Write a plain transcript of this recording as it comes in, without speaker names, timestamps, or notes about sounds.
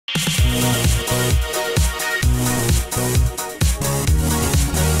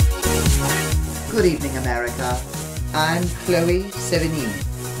Good evening, America. I'm Chloe Sevigny.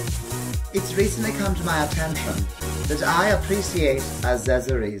 It's recently come to my attention that I appreciate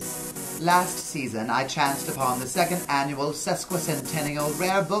accessories. Last season, I chanced upon the second annual sesquicentennial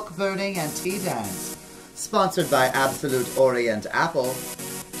rare book burning and tea dance, sponsored by Absolute Orient Apple,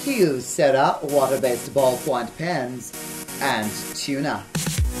 Kyocera water-based ballpoint pens, and tuna.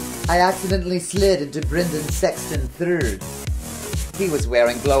 I accidentally slid into Brendan Sexton III. He was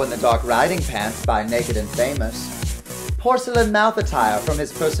wearing glow-in-the-dark riding pants by Naked and Famous, porcelain mouth attire from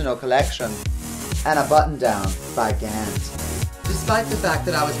his personal collection, and a button-down by Gant. Despite the fact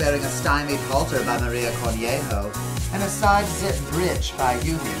that I was wearing a stymied halter by Maria Cornejo and a side-zip breech by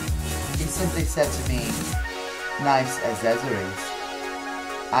Yumi, he simply said to me, "Nice accessories."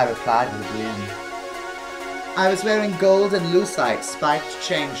 I replied with a grin. I was wearing gold and lucite spiked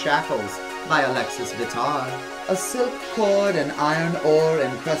chain shackles by Alexis Bittar, a silk cord and iron ore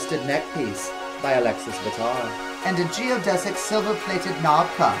encrusted neckpiece by Alexis Bittar, and a geodesic silver-plated knob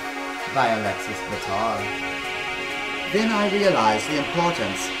cuff by Alexis Bittar. Then I realized the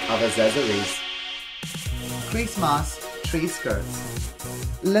importance of accessories. Christmas tree skirts,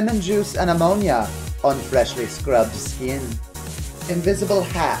 lemon juice and ammonia on freshly scrubbed skin, invisible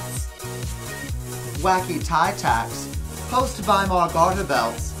hats, wacky tie tacks, post-Weimar garter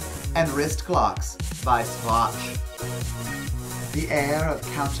belts, and wrist clocks by Swatch. The air of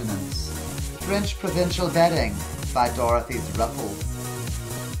countenance, French provincial bedding by Dorothy's Ruffles.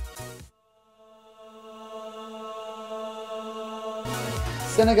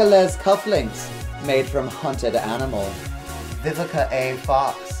 Senegalese cufflinks made from hunted animal, Vivica A.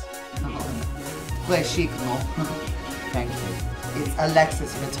 Fox. Très chic, no? Thank you. It's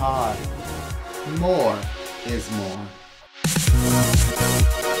Alexis Bittar. More is more.